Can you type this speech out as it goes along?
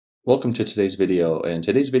Welcome to today's video. In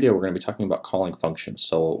today's video, we're going to be talking about calling functions.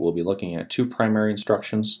 So we'll be looking at two primary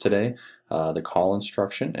instructions today, the call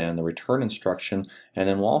instruction and the return instruction. And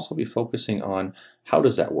then we'll also be focusing on how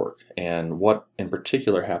does that work and what in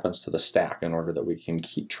particular happens to the stack in order that we can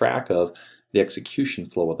keep track of the execution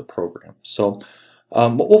flow of the program. So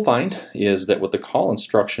what we'll find is that with the call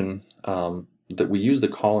instruction, that we use the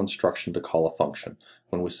call instruction to call a function.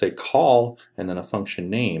 When we say call and then a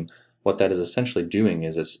function name, what that is essentially doing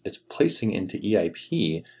is it's placing into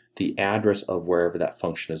EIP the address of wherever that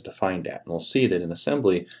function is defined at. And we'll see that in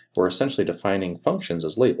assembly, we're essentially defining functions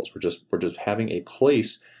as labels. We're just having a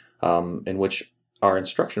place in which our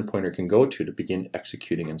instruction pointer can go to begin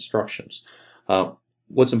executing instructions.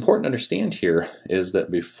 What's important to understand here is that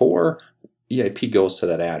before EIP goes to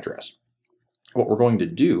that address, what we're going to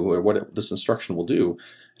do, or what this instruction will do,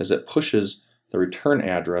 is it pushes the return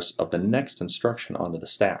address of the next instruction onto the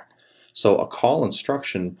stack. So a call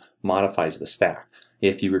instruction modifies the stack.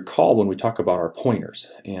 If you recall when we talk about our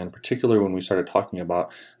pointers, and particularly when we started talking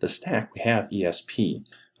about the stack, we have ESP.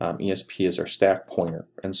 ESP is our stack pointer.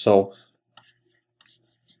 And so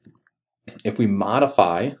if we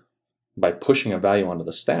modify by pushing a value onto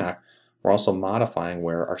the stack, we're also modifying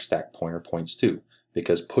where our stack pointer points to,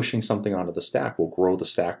 because pushing something onto the stack will grow the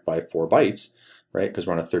stack by 4 bytes, right? Because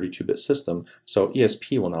we're on a 32-bit system. So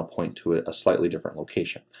ESP will now point to a slightly different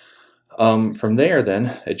location. From there,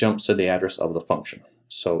 then, it jumps to the address of the function.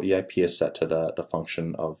 So EIP is set to the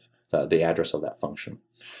function of the address of that function.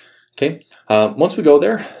 Okay. Once we go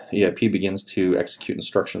there, EIP begins to execute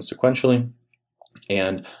instructions sequentially,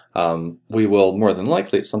 and we will more than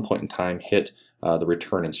likely at some point in time hit the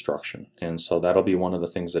return instruction. And so that'll be one of the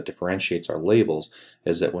things that differentiates our labels,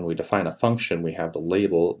 is that when we define a function, we have the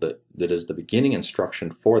label that is the beginning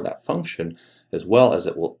instruction for that function, as well as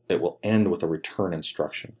it will end with a return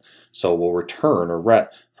instruction. So we'll return or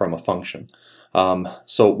ret from a function.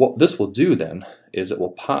 So what this will do then is it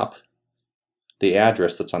will pop the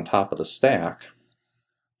address that's on top of the stack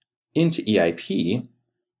into EIP,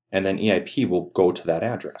 and then EIP will go to that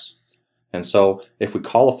address. And so if we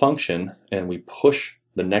call a function and we push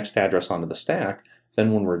the next address onto the stack,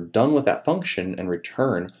 then when we're done with that function and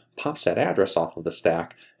return pops that address off of the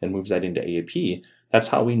stack and moves that into EIP, that's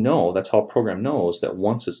how we know, that's how a program knows that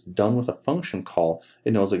once it's done with a function call,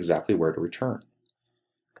 it knows exactly where to return.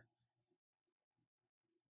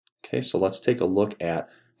 Okay, so let's take a look at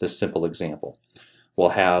this simple example. We'll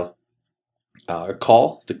have a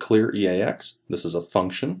call to clear EAX. This is a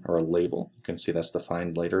function or a label. You can see that's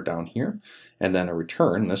defined later down here. And then a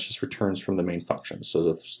return. This just returns from the main function.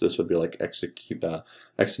 So this would be like exiting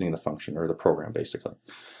the function or the program, basically.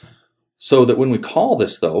 So that when we call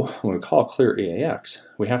this, though, when we call clear EAX,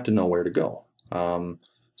 we have to know where to go.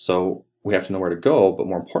 So we have to know where to go, but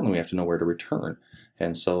more importantly, we have to know where to return.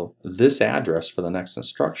 And so this address for the next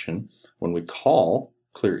instruction, when we call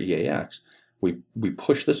clear EAX, we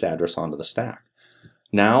push this address onto the stack.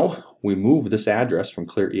 Now we move this address from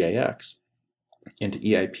clear EAX into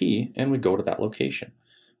EIP, and we go to that location.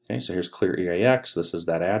 Okay, so here's clear EAX. This is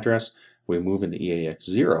that address. We move into EAX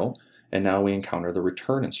 0, and now we encounter the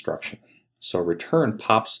return instruction. So return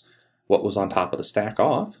pops what was on top of the stack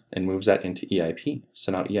off and moves that into EIP.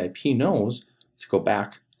 So now EIP knows to go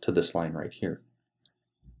back to this line right here.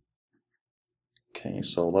 Okay,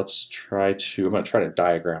 so let's I'm going to try to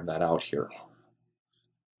diagram that out here.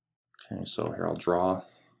 Okay, so here I'll draw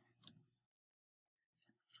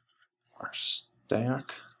our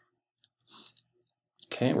stack.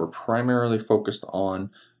 Okay, we're primarily focused on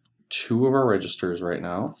 2 of our registers right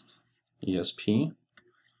now, ESP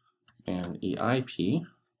and EIP.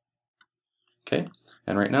 Okay,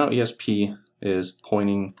 and right now ESP is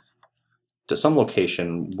pointing to some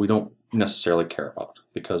location we don't necessarily care about,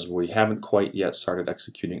 because we haven't quite yet started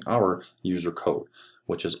executing our user code,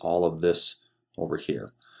 which is all of this over here.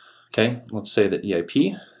 Okay, let's say that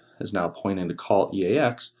EIP is now pointing to call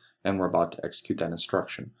EAX, and we're about to execute that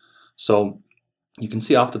instruction. So you can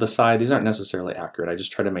see off to the side, these aren't necessarily accurate. I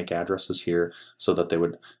just try to make addresses here so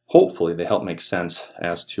that hopefully they help make sense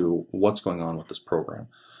as to what's going on with this program.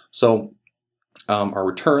 So our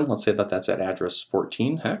return, let's say that that's at address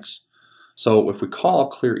 14 hex. So if we call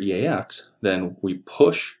clear EAX, then we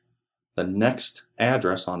push the next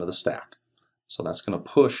address onto the stack. So that's going to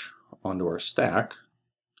push onto our stack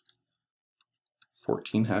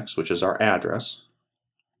 14 hex, which is our address.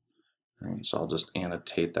 All right, so I'll just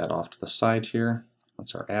annotate that off to the side here.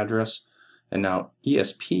 That's our address. And now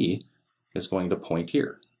ESP is going to point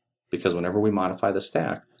here, because whenever we modify the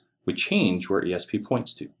stack, we change where ESP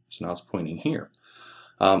points to. So now it's pointing here.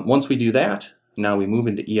 Once we do that, now we move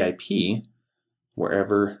into EIP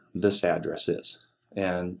wherever this address is.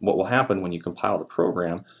 And what will happen when you compile the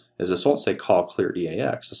program is this won't say call clear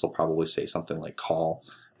EAX. This will probably say something like call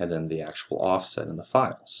and then the actual offset in the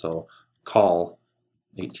file. So call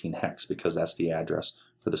 18 hex, because that's the address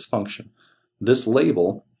for this function. This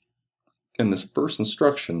label and this first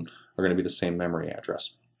instruction are going to be the same memory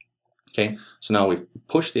address. Okay, so now we've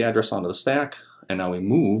pushed the address onto the stack, and now we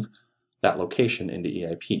move that location into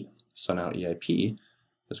EIP. So now EIP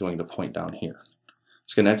is going to point down here.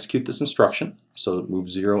 It's going to execute this instruction, so move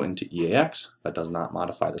 0 into EAX. That does not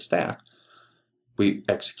modify the stack. We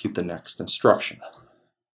execute the next instruction.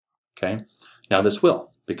 Okay, now this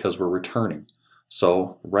will, because we're returning.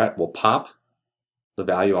 So ret will pop the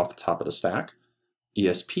value off the top of the stack.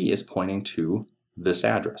 ESP is pointing to this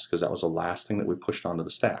address, because that was the last thing that we pushed onto the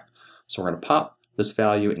stack. So we're going to pop this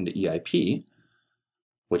value into EIP,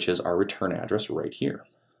 which is our return address right here.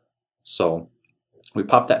 So we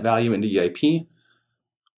pop that value into EIP.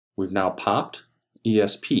 We've now popped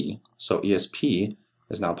ESP. So ESP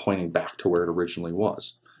is now pointing back to where it originally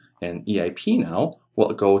was. And EIP now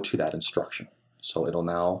will go to that instruction. So it'll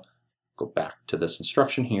now go back to this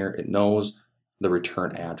instruction here. It knows the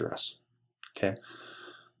return address. Okay.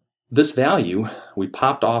 This value we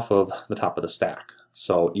popped off of the top of the stack.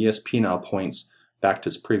 So ESP now points back to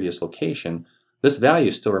its previous location. This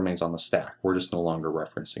value still remains on the stack. We're just no longer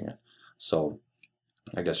referencing it. So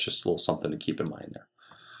I guess just a little something to keep in mind there.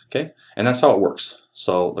 Okay, and that's how it works.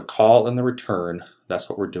 So the call and the return, that's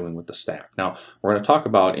what we're doing with the stack. Now, we're going to talk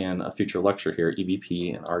about in a future lecture here,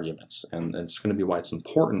 EBP and arguments. And it's going to be why it's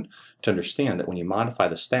important to understand that when you modify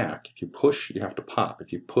the stack, if you push, you have to pop.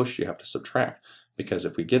 If you push, you have to subtract. Because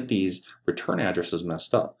if we get these return addresses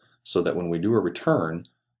messed up, so that when we do a return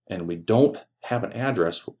and we don't have an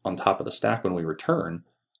address on top of the stack when we return,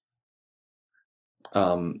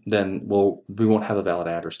 then we won't have a valid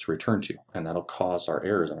address to return to, and that'll cause our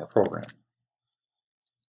errors in our program.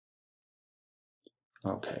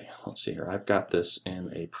 Okay, let's see here. I've got this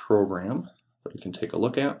in a program that we can take a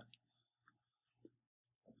look at.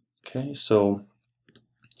 Okay, so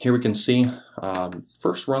here we can see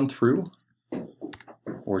first run through,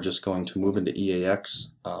 we're just going to move into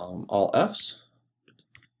EAX all Fs,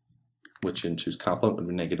 which in choose complement would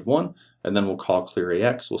be -1, and then we'll call clear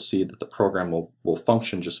AX. We'll see that the program will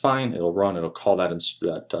function just fine. It'll run, it'll call that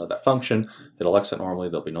function, it'll exit normally,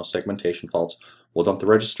 there'll be no segmentation faults. We'll dump the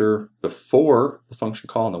register before the function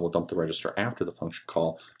call, and then we'll dump the register after the function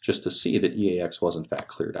call, just to see that EAX was in fact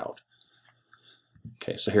cleared out.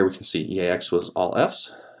 Okay, so here we can see EAX was all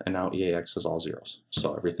Fs, and now EAX is all zeros.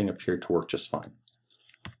 So everything appeared to work just fine.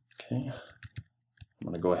 Okay, I'm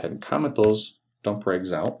going to go ahead and comment those dump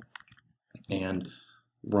regs out and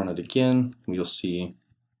run it again. You'll see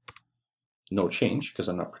no change because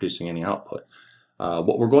I'm not producing any output.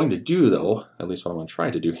 What we're going to do though, at least what I'm going to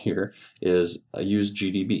try to do here, is use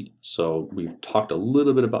GDB. So we've talked a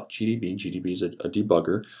little bit about GDB. GDB is a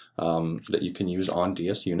debugger that you can use on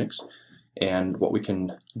DS Unix. And what we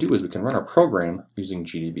can do is we can run our program using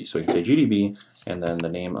GDB. So we can say GDB and then the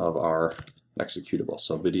name of our executable.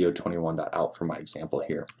 So video21.out for my example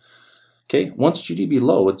here. Okay, once GDB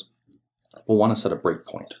loads, we'll want to set a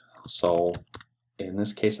breakpoint. So in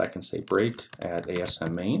this case, I can say break at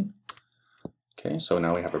ASM main. Okay, so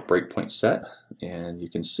now we have a breakpoint set, and you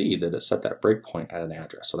can see that it set that breakpoint at an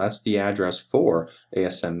address. So that's the address for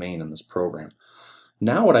ASM main in this program.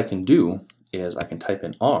 Now what I can do is I can type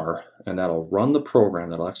in R, and that'll run the program,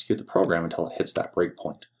 that'll execute the program until it hits that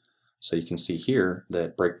breakpoint. So you can see here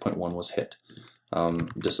that breakpoint 1 was hit.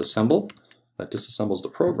 Disassemble, that disassembles the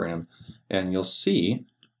program, and you'll see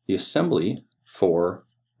the assembly for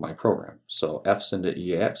my program. So Fs into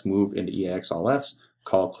EAX, move into EAX all Fs,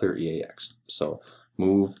 call clear EAX. So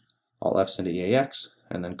move all Fs into EAX,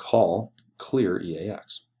 and then call clear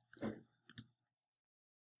EAX.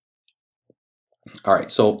 All right,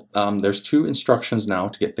 so there's two instructions now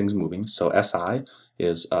to get things moving. So SI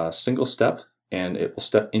is a single step, and it will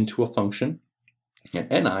step into a function. And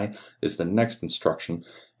NI is the next instruction,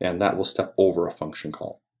 and that will step over a function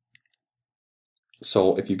call.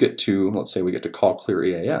 So if you get to, let's say we get to call clear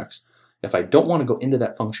EAX, if I don't want to go into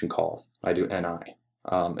that function call, I do NI.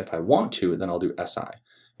 If I want to, then I'll do SI.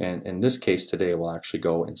 And in this case today, we'll actually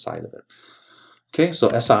go inside of it. Okay, so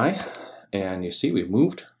SI, and you see we've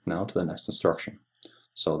moved now to the next instruction.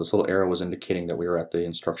 So this little arrow was indicating that we were at the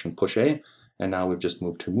instruction push A, and now we've just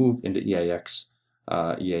moved to move into EAX,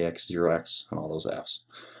 EAX 0x, and all those Fs.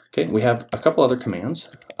 Okay, we have a couple other commands,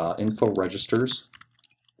 info registers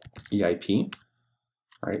EIP,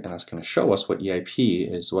 right, and that's going to show us what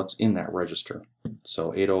EIP is, what's in that register.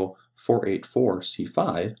 So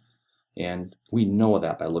 80484C5 And we know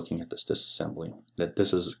that by looking at this disassembly, that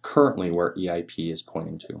this is currently where EIP is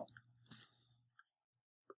pointing to.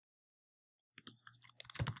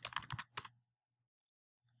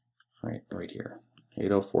 Right here,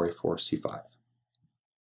 80484C5.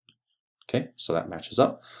 Okay, so that matches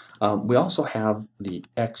up. We also have the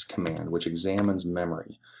X command, which examines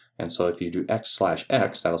memory. And so if you do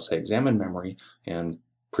x/x, that'll say examine memory and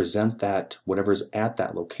present that, whatever's at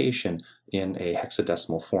that location, in a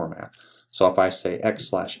hexadecimal format. So if I say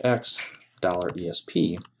x/x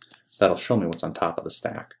 $ESP, that'll show me what's on top of the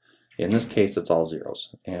stack. In this case, it's all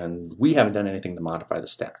zeros. And we haven't done anything to modify the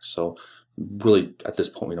stack. So really, at this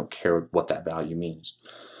point, we don't care what that value means.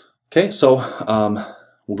 Okay, so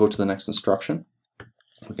we'll go to the next instruction.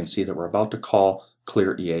 We can see that we're about to call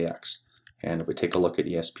clear EAX. And if we take a look at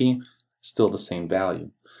ESP, still the same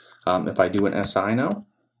value. If I do an SI now,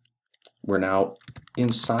 we're now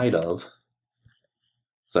inside of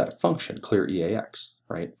that function, clear EAX,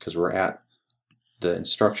 right? Because we're at the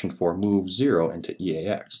instruction for move 0 into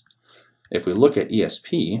EAX. If we look at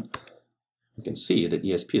ESP, we can see that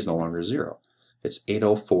ESP is no longer 0. It's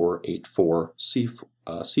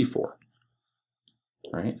 80484C4,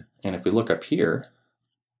 right? And if we look up here,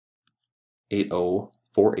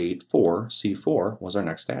 80484C4 was our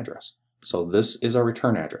next address. So this is our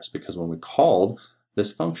return address, because when we called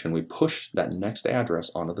this function, we pushed that next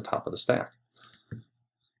address onto the top of the stack,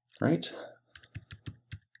 right?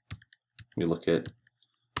 We look at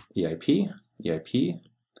EIP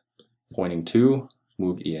pointing to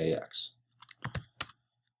move EAX.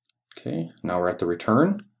 Okay, now we're at the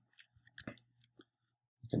return. We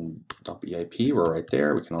can dump EIP, we're right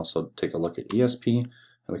there. We can also take a look at ESP, and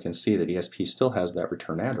we can see that ESP still has that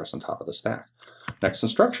return address on top of the stack. Next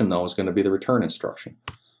instruction, though, is going to be the return instruction.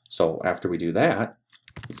 So after we do that,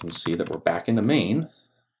 you can see that we're back into main,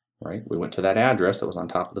 right? We went to that address that was on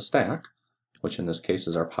top of the stack, which in this case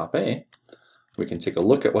is our pop A. We can take a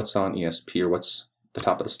look at what's on ESP, or what's the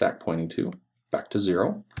top of the stack pointing to, back to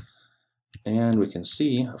 0. And we can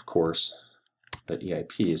see, of course, that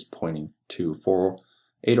EIP is pointing to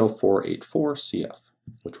 80484CF,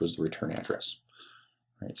 which was the return address.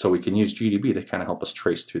 Right, so we can use GDB to kind of help us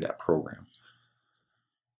trace through that program.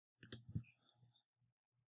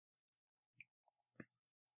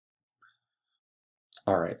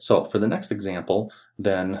 All right, so for the next example,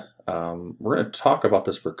 then we're going to talk about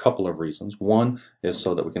this for a couple of reasons. One is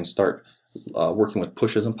so that we can start working with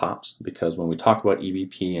pushes and pops, because when we talk about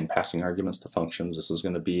EBP and passing arguments to functions, this is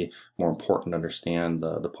going to be more important to understand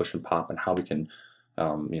the push and pop and how we can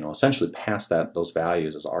essentially pass those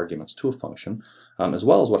values as arguments to a function, as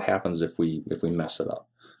well as what happens if we mess it up.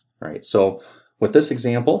 Right. So with this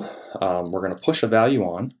example, we're going to push a value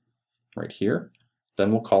on right here,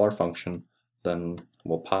 then we'll call our function, then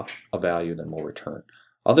we'll pop a value, then we'll return.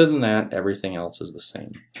 Other than that, everything else is the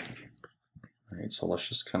same. All right, so let's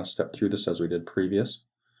just kind of step through this as we did previous.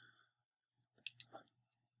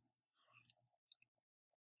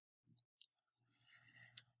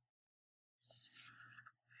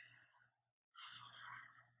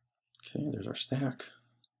 Okay, there's our stack.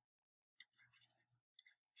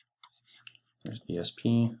 There's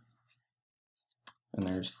ESP, and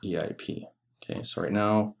there's EIP. Okay, so right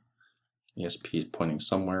now, ESP is pointing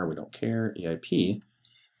somewhere, we don't care. EIP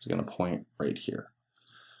is going to point right here.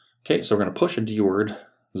 Okay, so we're going to push a DWORD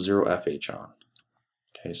 0FH on.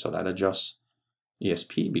 Okay, so that adjusts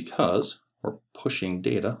ESP because we're pushing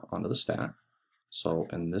data onto the stack. So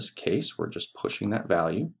in this case, we're just pushing that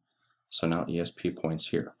value. So now ESP points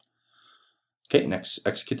here. Okay, next,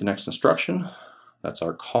 execute the next instruction. That's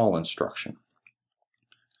our call instruction.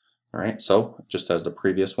 All right, so just as the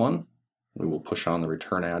previous one, we will push on the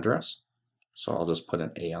return address. So I'll just put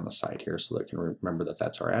an A on the side here so that I can remember that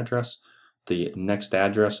that's our address. The next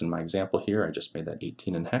address in my example here, I just made that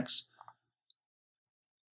 18 in hex.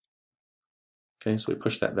 Okay, so we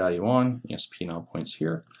push that value on, ESP now points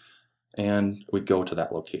here, and we go to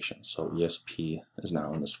that location. So ESP is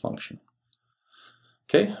now in this function.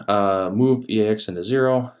 Okay, move EAX into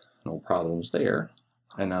 0, no problems there,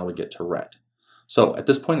 and now we get to red. So at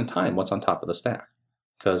this point in time, what's on top of the stack?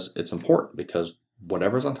 Because it's important, because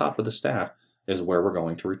whatever's on top of the stack is where we're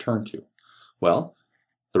going to return to. Well,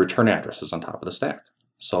 the return address is on top of the stack.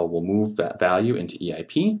 So we'll move that value into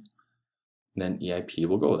EIP, and then EIP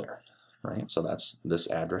will go there, right? So that's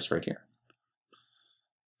this address right here.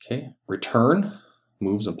 Okay, return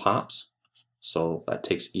moves and pops. So that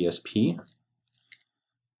takes ESP.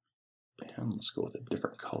 And let's go with a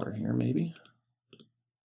different color here, maybe.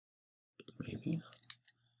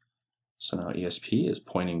 So now ESP is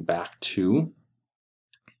pointing back to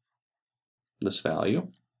this value.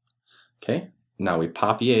 Okay, now we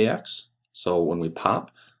pop EAX. So when we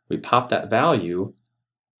pop that value.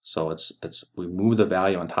 So we move the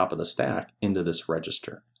value on top of the stack into this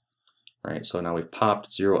register, right? So now we've popped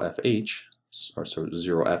 0FH, or so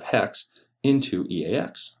 0F hex, into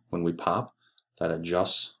EAX. When we pop, that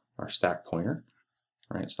adjusts our stack pointer,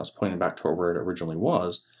 right? So it's pointing back to where it originally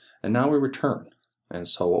was, and now we return. And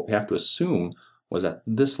so what we have to assume was that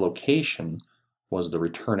this location was the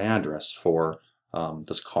return address for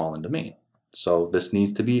this call into main. So this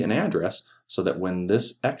needs to be an address so that when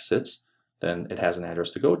this exits, then it has an address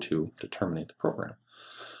to go to terminate the program.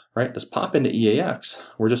 Right? This pop into EAX,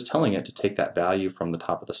 we're just telling it to take that value from the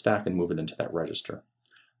top of the stack and move it into that register.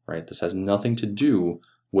 Right? This has nothing to do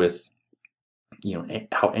with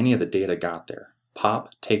how any of the data got there.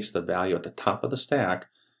 Pop takes the value at the top of the stack,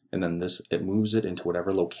 and then it moves it into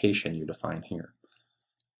whatever location you define here.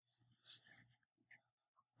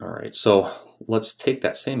 All right, so let's take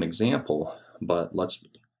that same example, but let's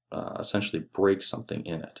essentially break something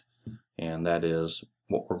in it. And that is,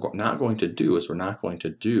 what we're not going to do is we're not going to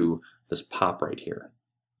do this pop right here.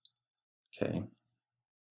 Okay.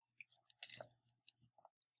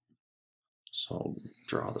 So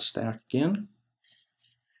draw the stack again.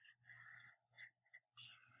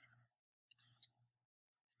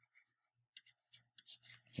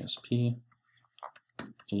 ESP,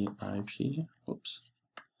 EIP, oops.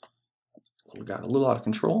 We got a little out of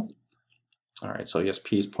control. All right, so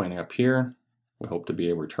ESP is pointing up here. We hope to be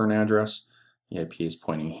a return address. EIP is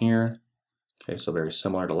pointing here. Okay, so very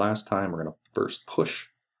similar to last time, we're going to first push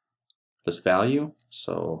this value.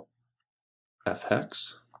 So F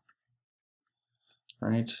hex,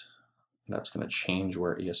 right? That's going to change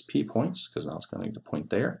where ESP points because now it's going to point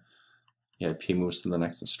there. EIP moves to the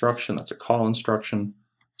next instruction. That's a call instruction.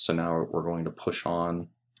 So now we're going to push on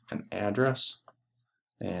an address,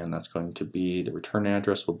 and that's going to be, the return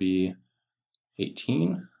address will be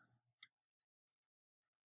 18.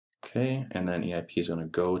 Okay, and then EIP is going to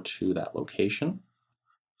go to that location.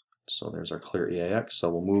 So there's our clear EAX. So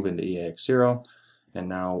we'll move into EAX 0, and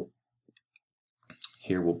now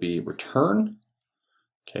here will be return.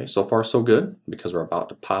 Okay, so far so good, because we're about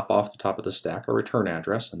to pop off the top of the stack a return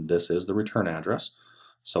address, and this is the return address.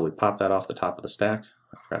 So we pop that off the top of the stack.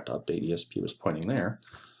 I forgot to update ESP was pointing there.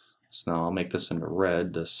 So now I'll make this into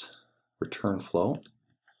red, this return flow.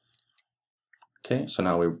 Okay, so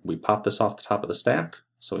now we pop this off the top of the stack.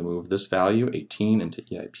 So we move this value, 18, into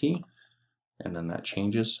EIP, and then that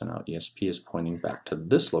changes. So now ESP is pointing back to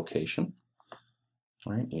this location.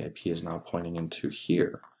 All right, EIP is now pointing into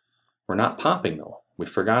here. We're not popping though, we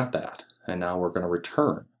forgot that. And now we're going to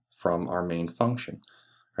return from our main function,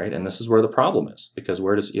 right? And this is where the problem is, because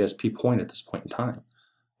where does ESP point at this point in time?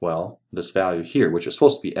 Well, this value here, which is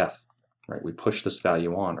supposed to be F, right? We pushed this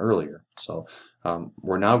value on earlier. So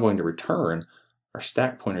we're now going to return. Our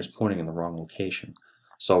stack pointer is pointing in the wrong location.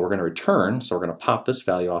 So we're going to return, so we're going to pop this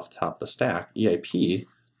value off the top of the stack. EIP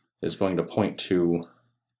is going to point to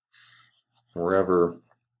wherever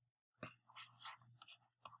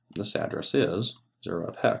this address is,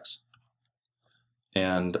 0F hex.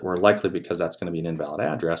 And we're likely, because that's going to be an invalid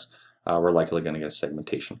address, we're likely going to get a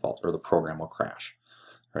segmentation fault, or the program will crash,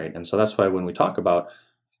 right? And so that's why when we talk about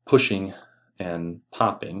pushing and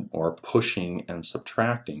popping, or pushing and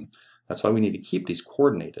subtracting, that's why we need to keep these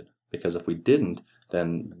coordinated, because if we didn't,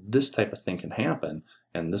 then this type of thing can happen,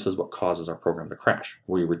 and this is what causes our program to crash.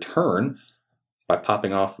 We return by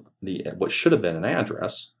popping off what should have been an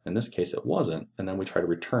address. In this case it wasn't, and then we try to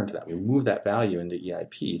return to that. We move that value into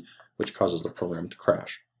EIP, which causes the program to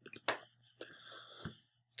crash.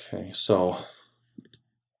 Okay, so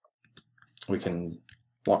we can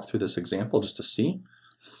walk through this example just to see.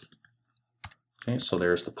 Okay, so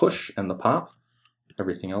there's the push and the pop.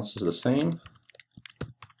 Everything else is the same.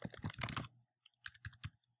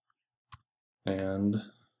 And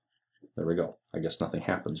there we go. I guess nothing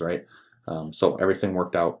happens, right? So everything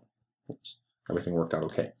worked out. Oops, everything worked out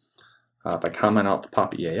okay. If I comment out the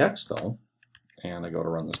pop EAX though, and I go to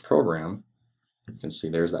run this program, you can see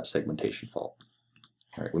there's that segmentation fault.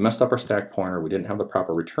 All right, we messed up our stack pointer. We didn't have the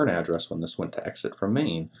proper return address when this went to exit from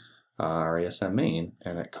main, our ASM main,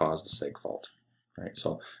 and it caused a seg fault. All right,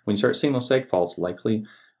 so when you start seeing those seg faults, likely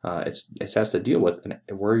it has to deal with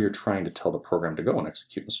where you're trying to tell the program to go and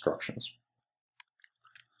execute instructions.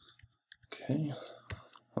 Okay,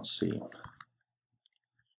 let's see.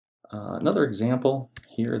 Another example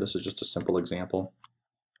here, this is just a simple example.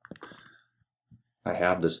 I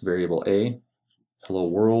have this variable a, hello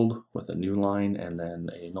world, with a new line and then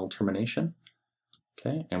a null termination.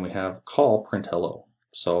 Okay, and we have call print hello.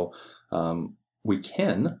 So we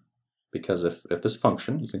can, because if this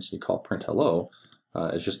function, you can see call print hello,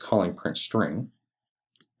 is just calling print string.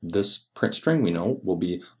 This print string, we know, will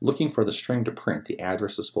be looking for the string to print. The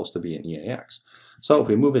address is supposed to be in EAX. So if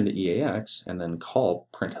we move into EAX and then call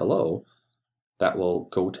print hello, that will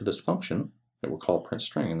go to this function that we'll call print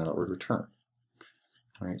string, and then it will return.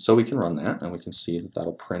 All right, so we can run that, and we can see that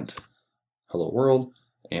that'll print hello world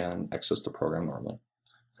and access the program normally.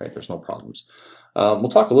 Right, there's no problems. We'll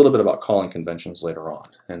talk a little bit about calling conventions later on.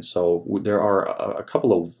 And so there are a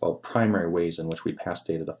couple of primary ways in which we pass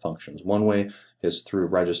data to functions. One way is through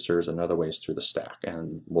registers, another way is through the stack.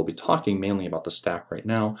 And we'll be talking mainly about the stack right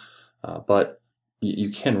now, but you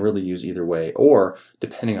can really use either way, or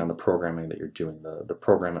depending on the programming that you're doing. The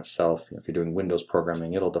program itself, if you're doing Windows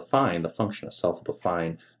programming, it'll define, the function itself will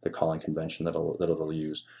define the calling convention that it'll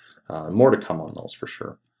use. More to come on those for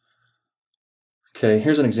sure. Okay,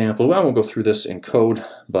 here's an example. I won't go through this in code,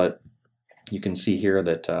 but you can see here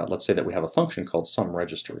that let's say that we have a function called sum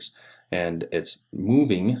registers, and it's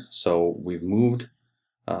moving. So we've moved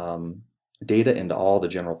data into all the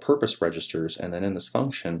general purpose registers, and then in this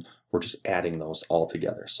function we're just adding those all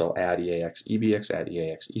together. So add EAX EBX, add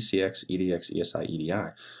EAX ECX, EDX ESI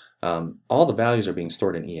EDI. All the values are being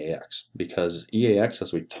stored in EAX, because EAX,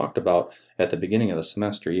 as we talked about at the beginning of the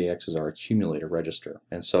semester, EAX is our accumulator register.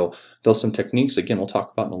 And so there's some techniques, again, we'll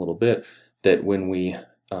talk about in a little bit, that when we,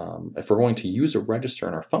 if we're going to use a register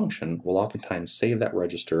in our function, we'll oftentimes save that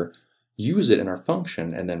register, use it in our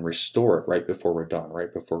function, and then restore it right before we're done,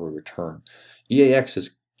 right before we return. EAX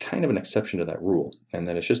is kind of an exception to that rule, and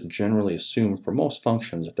then it's just generally assumed for most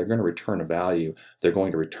functions, if they're going to return a value, they're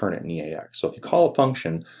going to return it in EAX. So if you call a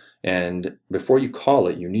function, and before you call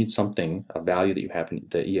it, you need something, a value that you have in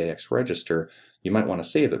the EAX register, you might want to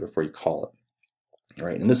save it before you call it. All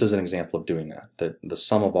right, and this is an example of doing that the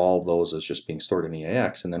sum of all of those is just being stored in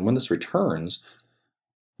EAX, and then when this returns,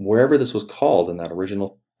 wherever this was called in that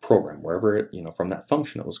original program, wherever it, from that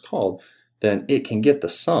function it was called, then it can get the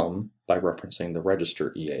sum by referencing the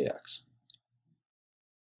register EAX.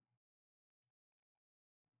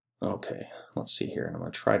 Okay, let's see here, and I'm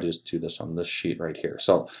going to try to just do this on this sheet right here.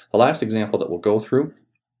 So the last example that we'll go through,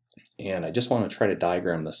 and I just want to try to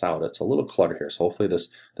diagram this out. It's a little cluttered here, so hopefully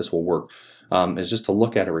this will work, is just to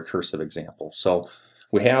look at a recursive example. So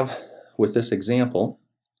we have, with this example,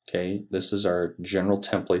 okay, this is our general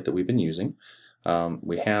template that we've been using.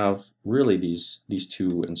 We have really these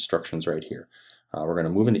two instructions right here. We're going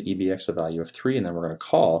to move into EBX a value of 3, and then we're going to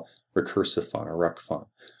call recursive fun or rec fun,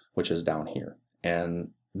 which is down here.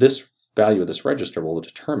 And this value of this register will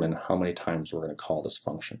determine how many times we're going to call this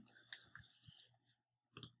function.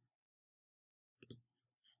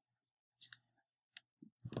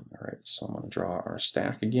 All right, so I'm going to draw our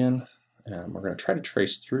stack again, and we're going to try to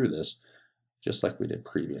trace through this just like we did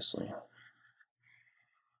previously.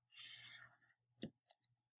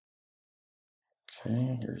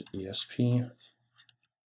 Okay, here's ESP.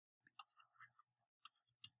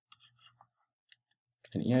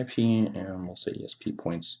 And EIP, and we'll say ESP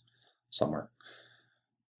points somewhere.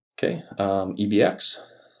 Okay, EBX,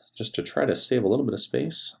 just to try to save a little bit of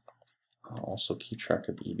space, I'll also keep track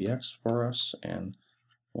of EBX for us, and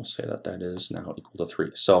we'll say that that is now equal to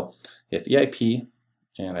 3. So if EIP,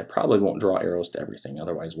 and I probably won't draw arrows to everything,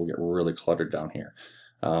 otherwise we'll get really cluttered down here.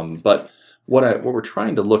 But what we're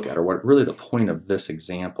trying to look at, or what really the point of this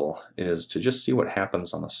example, is to just see what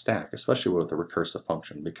happens on the stack, especially with a recursive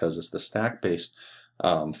function, because it's the stack-based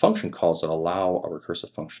function calls that allow a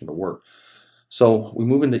recursive function to work. So we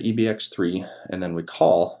move into EBX3, and then we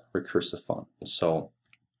call recursive fun. So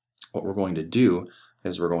what we're going to do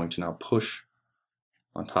is we're going to now push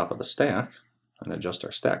on top of the stack and adjust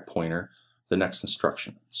our stack pointer the next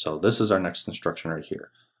instruction. So this is our next instruction right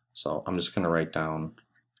here. So I'm just going to write down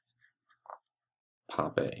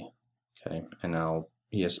pop A, okay, and now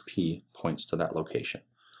ESP points to that location.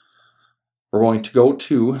 We're going to go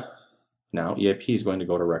to, now EIP is going to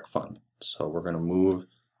go to rec fun. So we're going to move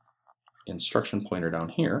instruction pointer down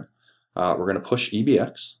here. We're going to push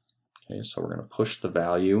EBX, okay, so we're going to push the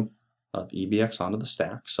value of EBX onto the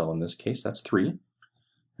stack. So in this case, that's 3,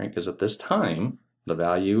 right, because at this time, the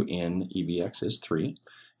value in EBX is 3,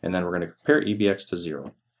 and then we're going to compare EBX to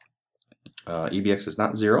 0. EBX is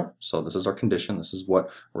not 0, so this is our condition. This is what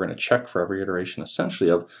we're going to check for every iteration, essentially,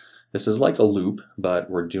 of this is like a loop, but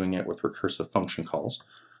we're doing it with recursive function calls.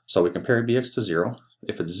 So we compare EBX to 0.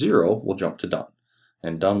 If it's 0, we'll jump to done,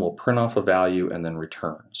 and done will print off a value and then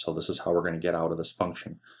return. So this is how we're going to get out of this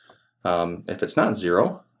function. If it's not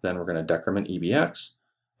 0, then we're going to decrement EBX,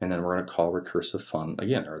 and then we're going to call recursive fun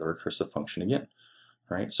again, or the recursive function again.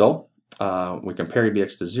 Right? So we compare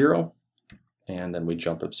EBX to 0, and then we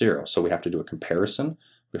jump of 0. So we have to do a comparison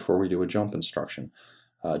before we do a jump instruction.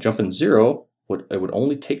 Jump in 0 it would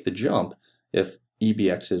only take the jump if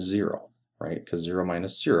EBX is 0, right? Because 0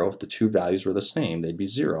 minus 0, if the two values were the same, they'd be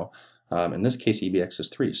 0. In this case, EBX is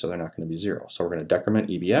 3, so they're not going to be 0. So we're going to decrement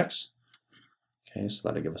EBX. Okay, so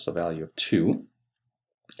that'll give us a value of 2.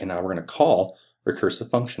 And now we're going to call recursive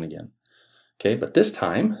function again. Okay, but this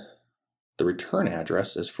time, the return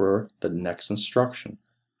address is for the next instruction,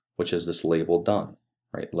 which is this label done,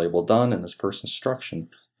 right? Label done and this first instruction,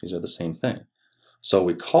 these are the same thing. So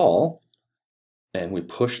we call and we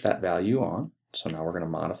push that value on. So now we're going to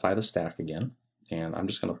modify the stack again. And I'm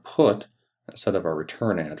just going to put, instead of our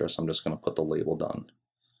return address, I'm just going to put the label done.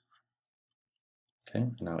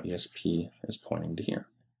 Okay, now ESP is pointing to here.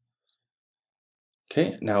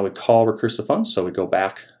 Okay, now we call recursive fun, so we go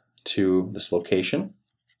back to this location,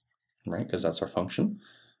 right, because that's our function.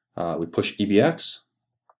 We push EBX.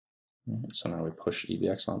 So now we push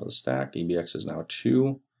EBX onto the stack. EBX is now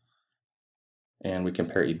 2. And we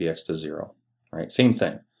compare EBX to 0, right? Same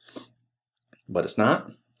thing, but it's not.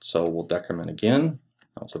 So we'll decrement again.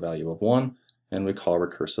 Now it's a value of 1, and we call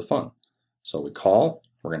recursive fun. So we call,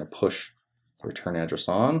 we're going to push the return address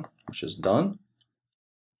on, which is done,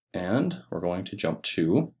 and we're going to jump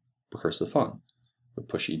to recursive fun. We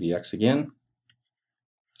push EBX again,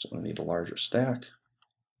 so we need a larger stack.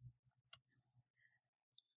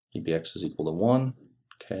 EBX is equal to 1,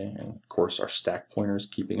 okay, and of course our stack pointer is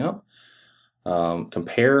keeping up.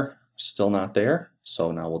 Compare, still not there,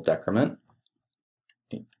 so now we'll decrement.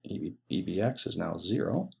 EBX is now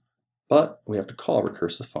 0, but we have to call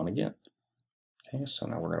recursive fun again. Okay, so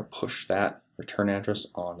now we're going to push that return address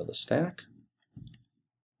onto the stack,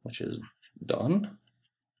 which is done.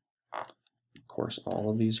 Of course,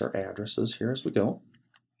 all of these are addresses here as we go.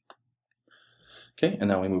 Okay, and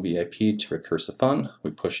now we move EIP to recursive fun.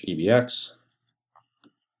 We push EBX,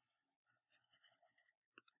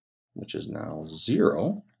 which is now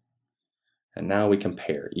 0. And now we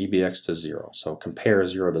compare EBX to 0. So compare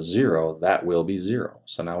 0 to 0, that will be 0.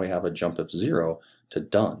 So now we have a jump of 0 to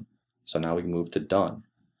done. So now we can move to done.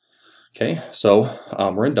 Okay, so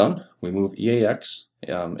we're in done. We move EAX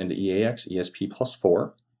into EAX, ESP plus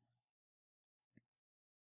 4.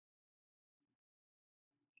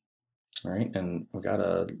 All right, and we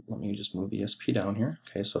gotta, let me just move ESP down here.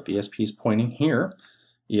 Okay, so if ESP is pointing here,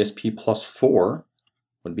 ESP plus 4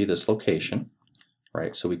 would be this location,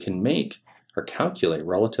 right? So we can make or calculate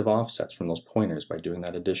relative offsets from those pointers by doing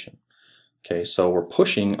that addition. Okay, so we're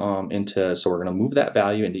pushing so we're gonna move that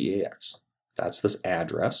value into EAX. That's this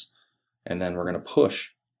address, and then we're gonna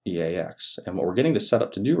push EAX. And what we're getting to set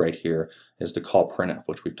up to do right here is to call printf,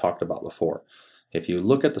 which we've talked about before. If you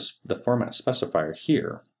look at the format specifier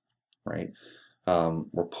here, right,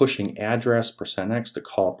 we're pushing address %x to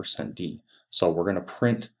call %d. So we're gonna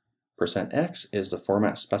print %x is the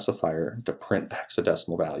format specifier to print the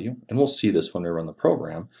hexadecimal value, and we'll see this when we run the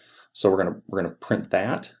program. So we're gonna print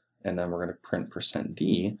that, and then we're gonna print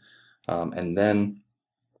 %d, and then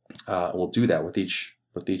we'll do that with each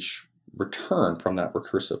return from that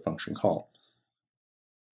recursive function call.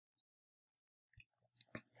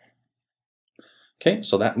 Okay,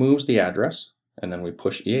 so that moves the address, and then we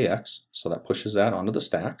push EAX, so that pushes that onto the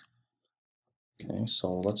stack. Okay,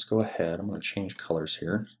 so let's go ahead. I'm going to change colors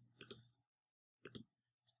here.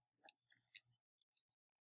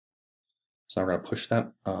 So now we're going to push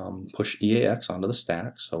that, push EAX onto the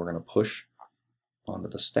stack. So we're going to push onto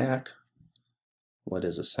the stack what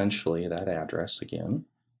is essentially that address again.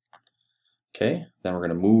 Okay, then we're going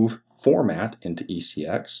to move format into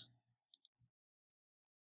ECX.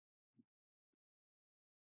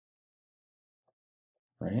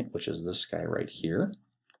 Right, which is this guy right here.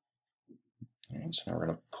 Okay, so now we're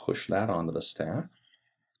going to push that onto the stack.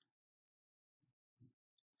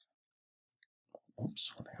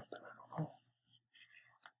 Oops, what happened? I don't know.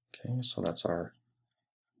 Okay, so that's our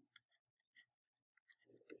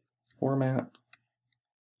format.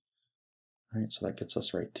 All right, so that gets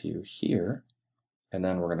us right to here. And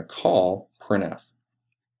then we're going to call printf.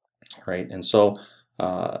 Right, and so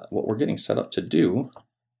what we're getting set up to do,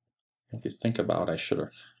 if you think about, I should have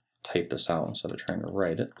typed this out instead of trying to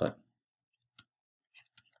write it, but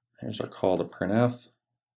here's our call to printf.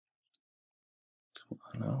 Come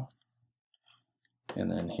on now.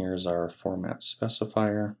 And then here's our format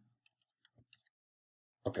specifier.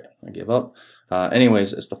 Okay, I gave up.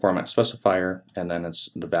 Anyways, it's the format specifier, and then it's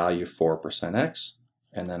the value for %x,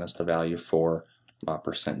 and then it's the value for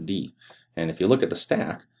 %d. And if you look at the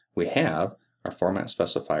stack, we have our format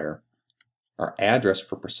specifier, our address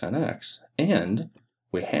for %x, and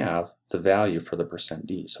we have the value for the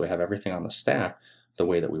 %d. So we have everything on the stack the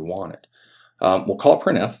way that we want it. We'll call it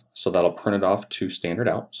printf, so that'll print it off to standard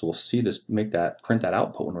out. So we'll see this, print that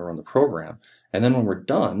output when we run the program. And then when we're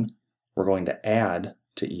done, we're going to add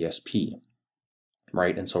to ESP,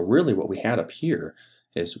 right? And so really what we had up here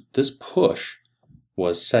is this push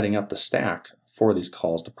was setting up the stack for these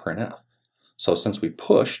calls to printf. So since we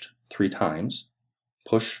pushed 3 times,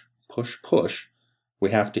 push, push, push,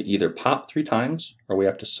 we have to either pop 3 times or we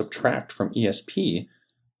have to subtract from ESP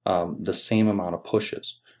the same amount of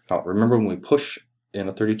pushes. Now remember, when we push in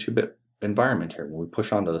a 32-bit environment here, when we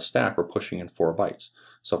push onto the stack, we're pushing in 4 bytes.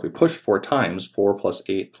 So if we push 4 times, 4 plus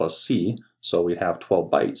 8 plus C, so we'd have 12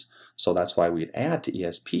 bytes. So that's why we'd add to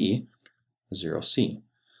ESP 0C.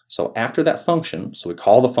 So after that function, so we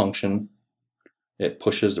call the function, it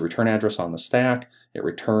pushes the return address on the stack, it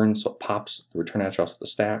returns, so it pops the return address off the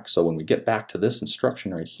stack. So when we get back to this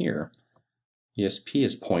instruction right here, ESP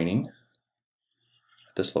is pointing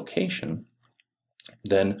at this location,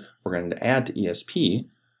 then we're going to add to ESP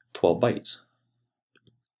 12 bytes.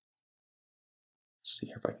 Let's see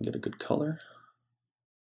here if I can get a good color.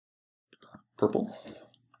 Purple.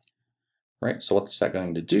 Right, so what's that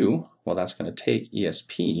going to do? Well, that's going to take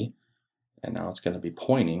ESP, and now it's going to be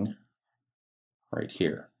pointing right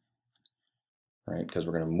here, right? Because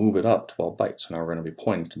we're going to move it up 12 bytes. So now we're going to be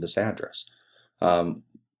pointing to this address. Now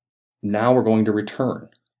we're going to return.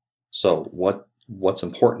 So what's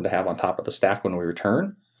important to have on top of the stack when we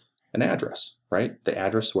return? An address, right? The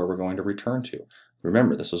address where we're going to return to.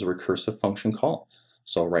 Remember, this is a recursive function call.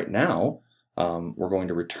 So right now, we're going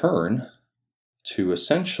to return to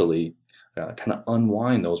essentially kind of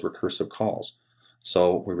unwind those recursive calls.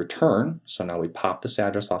 So we return, so now we pop this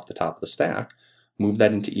address off the top of the stack, move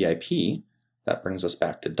that into EIP, that brings us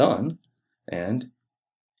back to done, and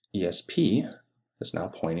ESP is now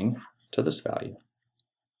pointing to this value.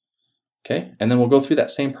 Okay, and then we'll go through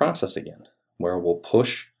that same process again, where we'll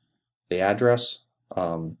push the address,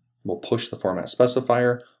 we'll push the format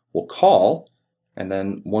specifier, we'll call, and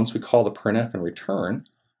then once we call the printf and return,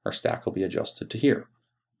 our stack will be adjusted to here.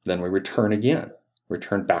 Then we return again,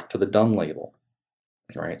 return back to the done label.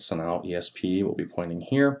 All right, so now ESP will be pointing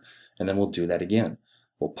here, and then we'll do that again.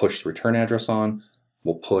 We'll push the return address on,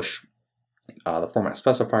 we'll push the format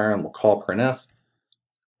specifier, and we'll call printf.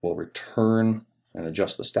 We'll return and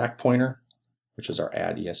adjust the stack pointer, which is our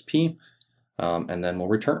add ESP, and then we'll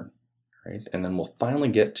return. Right? And then we'll finally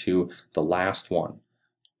get to the last one,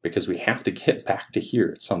 because we have to get back to here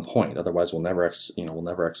at some point. Otherwise, we'll never exit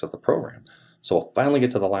the program. So we'll finally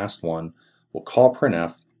get to the last one. We'll call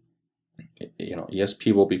printf.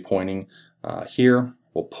 ESP will be pointing here.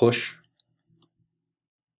 We'll push.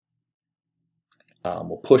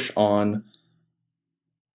 We'll push on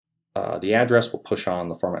the address. We'll push on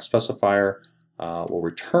the format specifier. We'll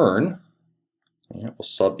return. We'll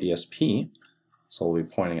sub ESP. So we'll be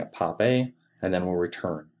pointing at pop A, and then we'll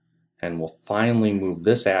return. And we'll finally move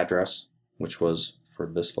this address, which was for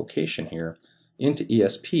this location here, into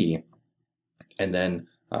ESP, and then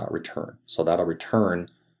return. So that'll return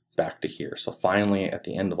back to here. So finally, at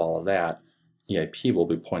the end of all of that, EIP will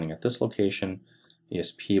be pointing at this location,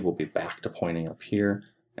 ESP will be back to pointing up here,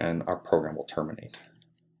 and our program will terminate.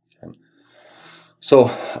 Okay.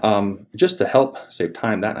 So just to help save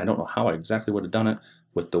time, I don't know how I exactly would have done it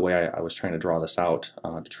with the way I was trying to draw this out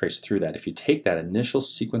to trace through that. If you take that initial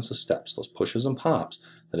sequence of steps, those pushes and pops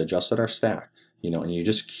that adjusted our stack, and you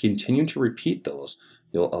just continue to repeat those,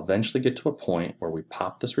 you'll eventually get to a point where we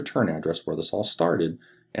pop this return address where this all started,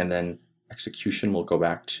 and then execution will go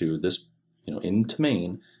back to this, into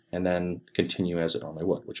main, and then continue as it normally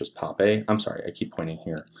would, which is pop A. I'm sorry, I keep pointing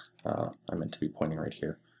here. I meant to be pointing right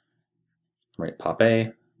here. Right, pop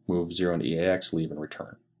A, move 0 into EAX, leave and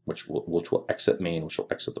return, which will exit main, which will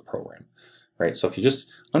exit the program. Right, so if you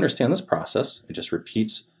just understand this process, it just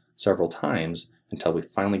repeats several times until we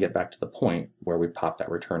finally get back to the point where we pop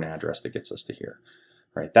that return address that gets us to here.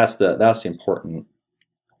 Right, that's the important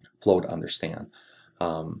flow to understand.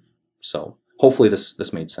 So hopefully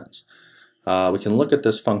this made sense. We can look at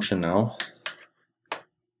this function now.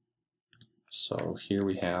 So here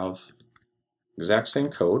we have exact same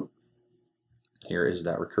code. Here is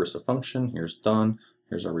that recursive function. Here's done.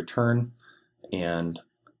 Here's our return. And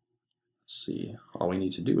let's see, all we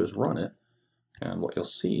need to do is run it. And what you'll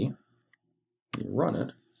see when you run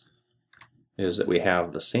it is that we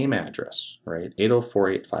have the same address, right?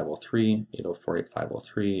 8048503,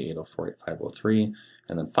 8048503, 8048503,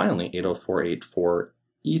 and then finally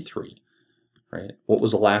 80484E3, right? What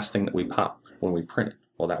was the last thing that we popped when we printed?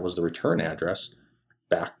 Well, that was the return address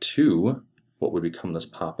back to what would become this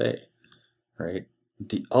pop A, right?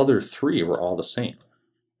 The other three were all the same,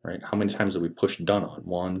 right? How many times did we push done on?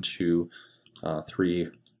 1, 2, 3,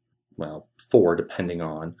 well, 4 depending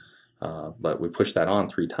on, but we pushed that on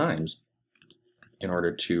 3 times. in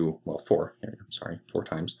order to, well, 4, I'm sorry, 4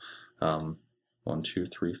 times. 1, 2,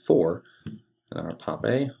 3, 4, and then our pop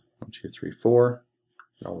A, 1, 2, 3, 4.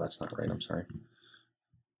 No, that's not right, I'm sorry.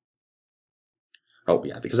 Oh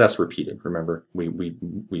yeah, because that's repeated. Remember,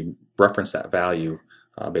 we referenced that value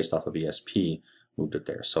based off of ESP, moved it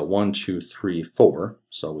there. So 1, 2, 3, 4.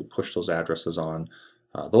 So we push those addresses on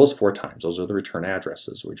those 4 times. Those are the return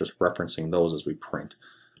addresses. We're just referencing those as we print.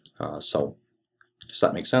 So does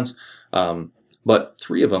that make sense? But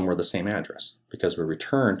 3 of them were the same address because we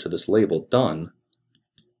returned to this label done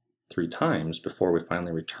 3 times before we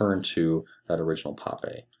finally return to that original pop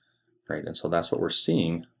A, right? And so that's what we're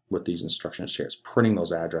seeing with these instructions here, is printing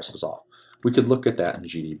those addresses off. We could look at that in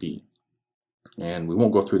GDB, and we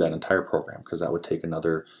won't go through that entire program because that would take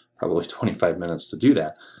another probably 25 minutes to do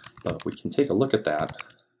that. But we can take a look at that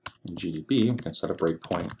in GDB. We can set a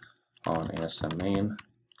breakpoint on ASM main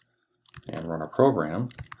and run our program.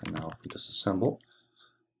 And now if we disassemble,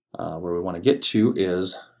 where we want to get to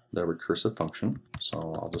is the recursive function.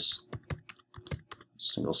 So I'll just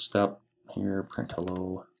single step here, print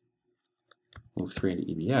hello, move 3 into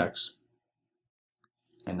EBX,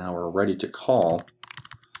 and now we're ready to call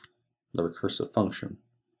the recursive function.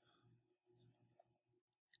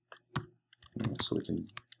 And so we can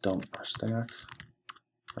dump our stack,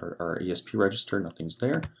 our ESP register, nothing's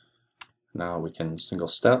there. Now we can single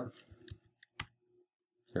step.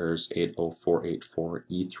 There's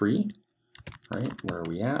 80484E3, right? Where are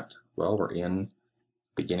we at? Well, we're in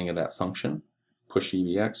beginning of that function. Push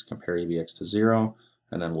EBX, compare EBX to 0,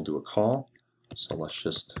 and then we'll do a call. So let's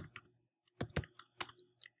just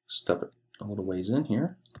step it a little ways in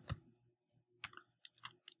here.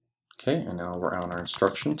 Okay, and now we're on our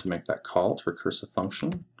instruction to make that call to recursive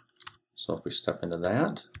function. So if we step into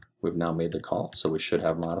that, we've now made the call. So we should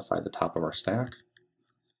have modified the top of our stack.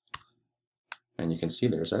 And you can see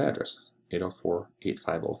there's that address,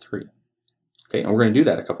 804.8503. Okay, and we're going to do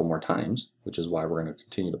that a couple more times, which is why we're going to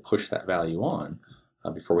continue to push that value on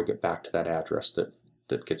before we get back to that address that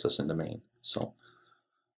gets us into main. So,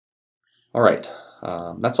 all right,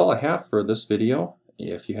 that's all I have for this video.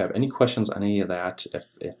 If you have any questions on any of that,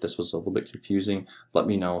 if this was a little bit confusing, let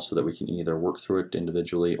me know so that we can either work through it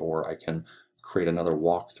individually or I can create another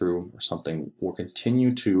walkthrough or something. We'll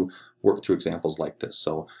continue to work through examples like this.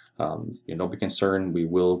 So don't be concerned, we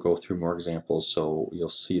will go through more examples, so you'll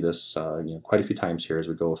see this quite a few times here as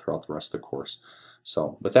we go throughout the rest of the course.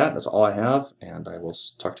 So with that, that's all I have, and I will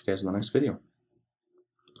talk to you guys in the next video.